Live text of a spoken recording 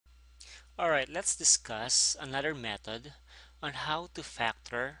Alright, let's discuss another method on how to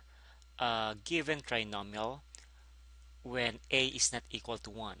factor a given trinomial when a is not equal to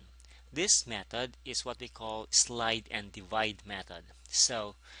 1. This method is what we call slide and divide method.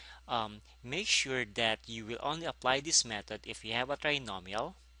 So make sure that you will only apply this method if you have a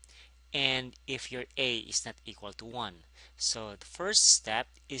trinomial and if your a is not equal to 1. So the first step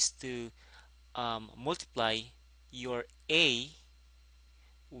is to multiply your a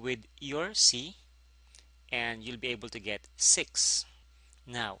with your c, and you'll be able to get 6.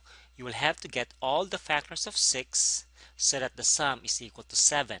 Now, you will have to get all the factors of 6 so that the sum is equal to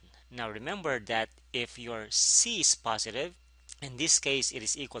 7. Now, remember that if your c is positive, in this case it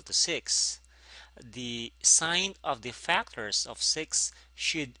is equal to 6, the sign of the factors of 6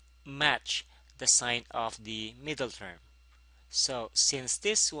 should match the sign of the middle term. So since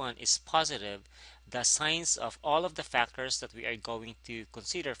this one is positive, the signs of all of the factors that we are going to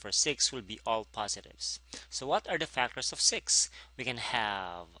consider for 6 will be all positives. So what are the factors of 6? We can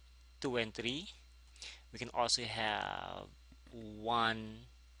have 2 and 3. We can also have 1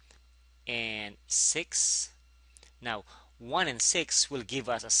 and 6. Now 1 and 6 will give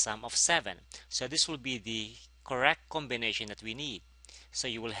us a sum of 7. So this will be the correct combination that we need. So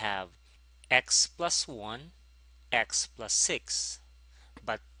you will have x plus 1, x plus 6.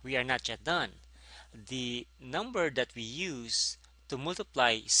 But we are not yet done. The number that we use to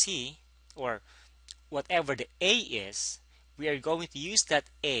multiply c, or whatever the a is, we are going to use that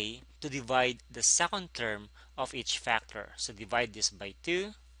a to divide the second term of each factor. So divide this by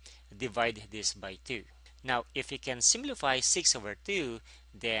 2, divide this by 2. Now if you can simplify 6 over 2,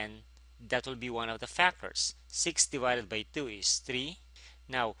 then that will be one of the factors. 6 divided by 2 is 3.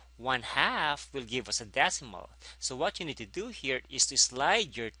 Now 1/2 will give us a decimal. So what you need to do here is to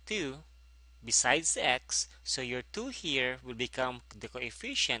slide your 2 besides the x, so your 2 here will become the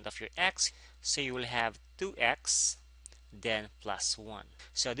coefficient of your x, so you will have 2x then plus 1.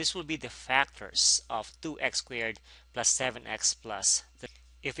 So this will be the factors of 2x squared plus 7x plus 3.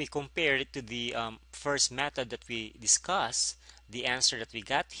 If we compare it to the first method that we discussed, the answer that we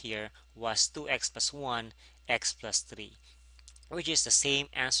got here was 2x plus 1, x plus 3, which is the same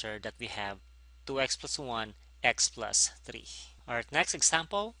answer that we have, 2x plus 1, x plus 3. Alright, next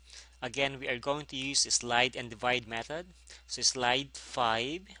example. Again, we are going to use the slide and divide method. So slide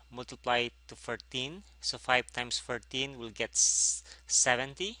 5, multiply to 14. So 5 times 14 will get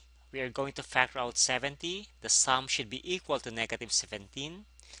 70. We are going to factor out 70. The sum should be equal to negative 17.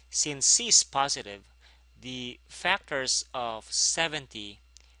 Since c is positive, the factors of 70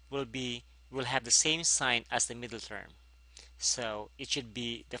 will have the same sign as the middle term. So it should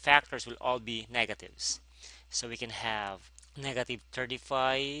be, the factors will all be negatives. So we can have negative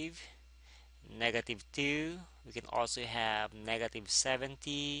 35, negative 2. We can also have negative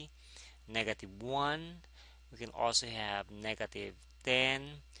 70, negative 1. We can also have negative 10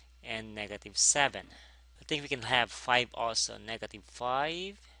 and negative 7. I think we can have 5 also, negative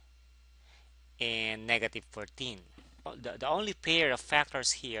 5 and negative 14. The only pair of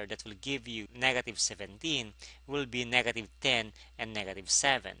factors here that will give you negative 17 will be negative 10 and negative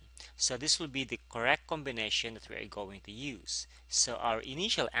 7. So this will be the correct combination that we are going to use. So our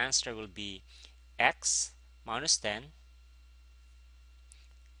initial answer will be x minus 10,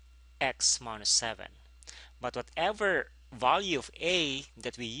 x minus 7. But whatever value of a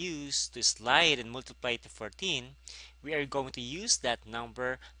that we use to slide and multiply to 14, we are going to use that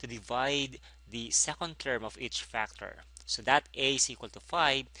number to divide the second term of each factor. So that a is equal to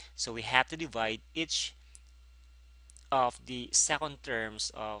 5, so we have to divide each of the second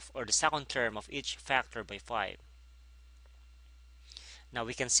terms of, or the second term of each factor by 5. Now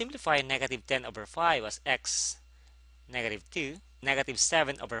we can simplify negative 10 over 5 as x negative 2. Negative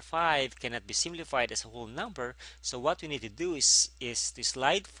 7 over 5 cannot be simplified as a whole number, so what we need to do is to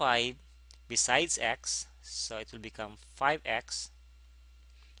slide 5 besides x, so it will become 5x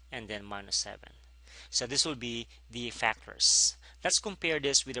and then minus 7. So this will be the factors. Let's compare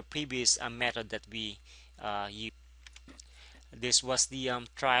this with the previous method that we used. This was the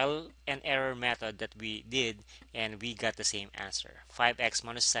trial and error method that we did, and we got the same answer, 5x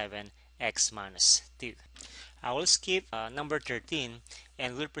minus 7, x minus 2. I will skip number 13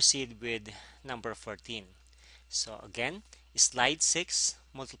 and we'll proceed with number 14. So again, slide 6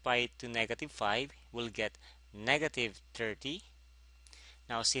 multiply to negative 5 will get negative 30.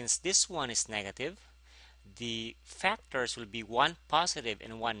 Now since this one is negative, the factors will be one positive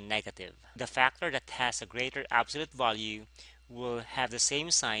and one negative. The factor that has a greater absolute value will have the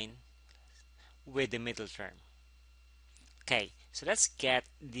same sign with the middle term. Okay, so let's get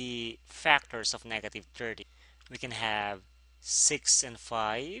the factors of negative 30. We can have 6 and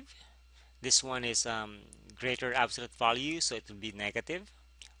 5, This one is greater absolute value, so it will be negative.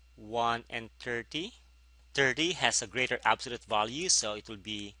 1 and 30. 30 has a greater absolute value, so it will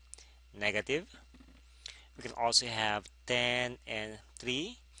be negative. We can also have 10 and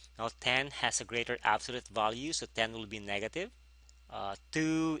 3. Now 10 has a greater absolute value, so 10 will be negative.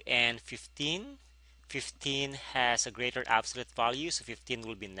 2 and 15. 15 has a greater absolute value, so 15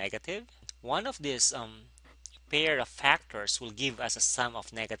 will be negative. One of these pair of factors will give us a sum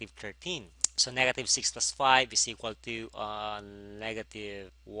of negative 13. So negative 6 plus 5 is equal to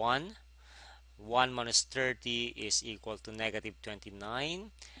negative 1. 1 minus 30 is equal to negative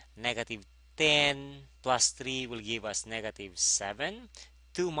 29. Negative 10 plus 3 will give us negative 7.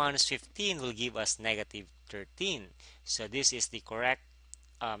 2 minus 15 will give us negative 13. So this is the correct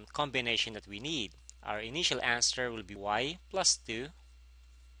combination that we need. Our initial answer will be y plus 2,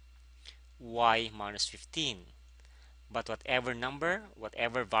 y minus 15. But whatever number,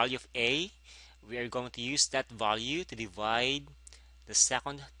 whatever value of a, we are going to use that value to divide the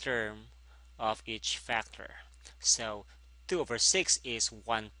second term of each factor. So 2 over 6 is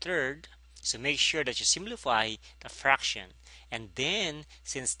 1/3. So make sure that you simplify the fraction. And then,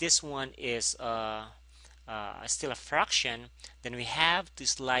 since this one is still a fraction, then we have to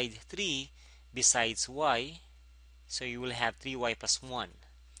slide 3 besides y. So you will have 3y plus 1.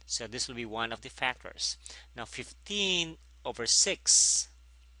 So this will be one of the factors. Now 15 over 6.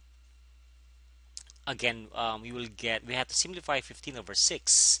 Again, we have to simplify 15 over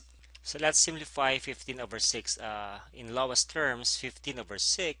 6. So let's simplify 15 over 6. In lowest terms, 15 over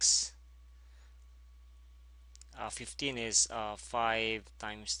 6. 15 is 5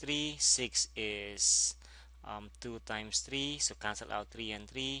 times 3. 6 is 2 times 3. So cancel out 3 and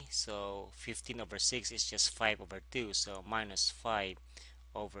 3. So 15 over 6 is just 5 over 2. So minus 5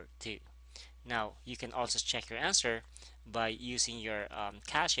 over 2. Now you can also check your answer by using your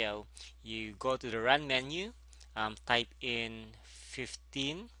Casio. You go to the run menu, type in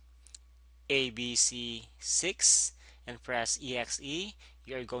 15 ABC6 and press EXE.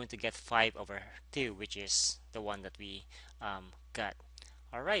 You're going to get 5 over 2, which is the one that we got.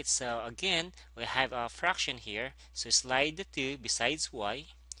 Alright, so again, we have a fraction here. So slide the 2 besides y.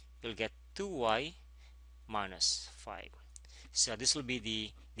 You'll get 2y minus 5. So this will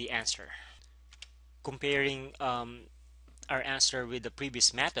be the answer. Comparing our answer with the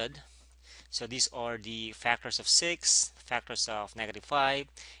previous method, so these are the factors of 6, factors of negative 5,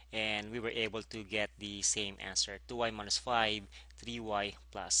 and we were able to get the same answer, 2y minus 5, 3y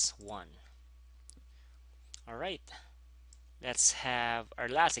plus 1. Alright, let's have our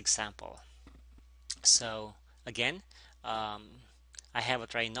last example. So again, I have a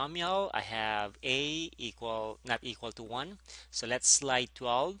trinomial. I have a not equal to 1. So let's slide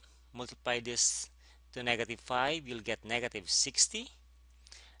 12, multiply this to negative 5, you'll get negative 60.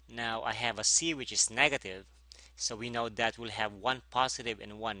 Now I have a c which is negative, so we know that we'll have one positive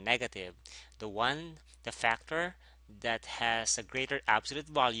and one negative. The factor that has a greater absolute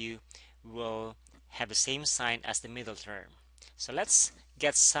value will have the same sign as the middle term. So let's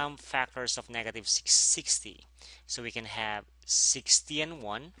get some factors of negative 60. So we can have 60 and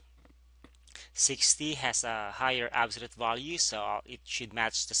 1. 60 has a higher absolute value, so it should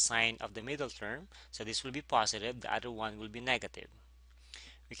match the sign of the middle term. So this will be positive, the other one will be negative.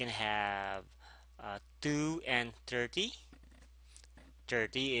 We can have 2 and 30.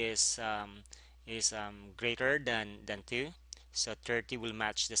 30 is greater than 2. So 30 will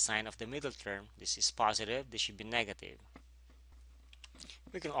match the sign of the middle term. This is positive, this should be negative.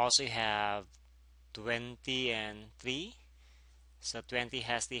 We can also have 20 and 3. So 20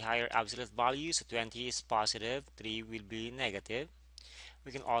 has the higher absolute value, so 20 is positive, 3 will be negative.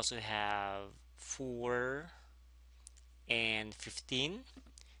 We can also have 4 and 15.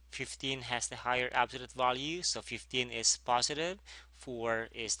 15 has the higher absolute value, so 15 is positive, 4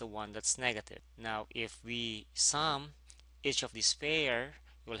 is the one that's negative. Now if we sum each of these pair,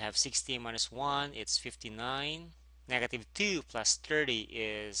 we'll have 60 minus 1, it's 59. Negative 2 plus 30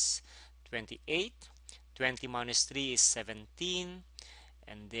 is 28. 20 minus 3 is 17.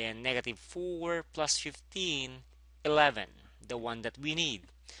 And then negative 4 plus 15, 11, the one that we need.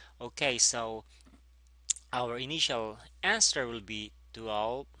 Okay, so our initial answer will be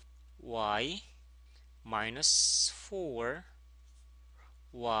 12y minus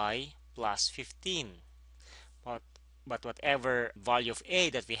 4y plus 15. But whatever value of a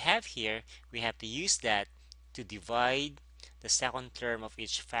that we have here, we have to use that to divide the second term of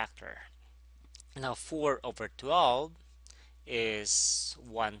each factor. Now 4 over 12 is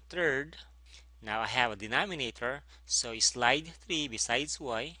 1/3. Now I have a denominator, so slide 3 besides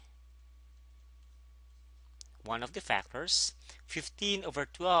y, one of the factors. 15 over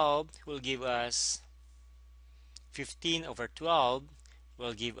 12 will give us 15 over 12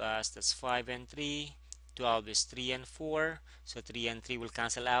 will give us, that's 5 and 3. 12 is 3 and 4. So 3 and 3 will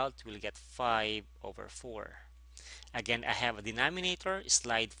cancel out. We'll get 5 over 4. Again, I have a denominator.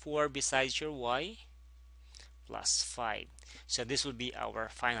 Slide 4 besides your y plus 5. So this will be our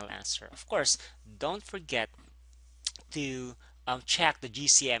final answer. Of course, don't forget to check the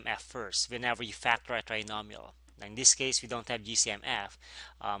GCMF first whenever you factor a trinomial. Now, in this case, we don't have GCMF.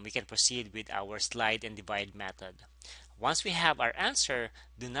 We can proceed with our slide and divide method. Once we have our answer,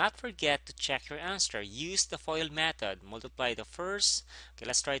 do not forget to check your answer. Use the FOIL method. Multiply the first. Okay,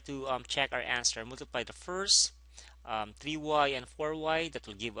 let's try to check our answer. Multiply the first, 3y and 4y. That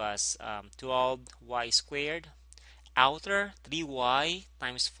will give us 12y squared. Outer, 3y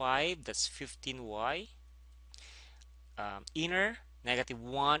times 5. That's 15y. Inner, negative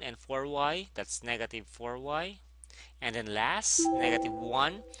 1 and 4y. That's negative 4y. And then last, negative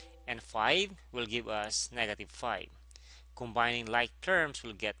 1 and 5 will give us negative 5. Combining like terms,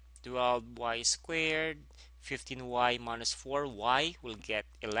 we'll get 12y squared. 15y minus 4y will get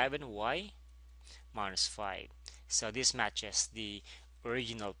 11y minus 5. So this matches the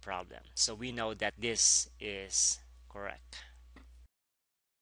original problem. So we know that this is correct.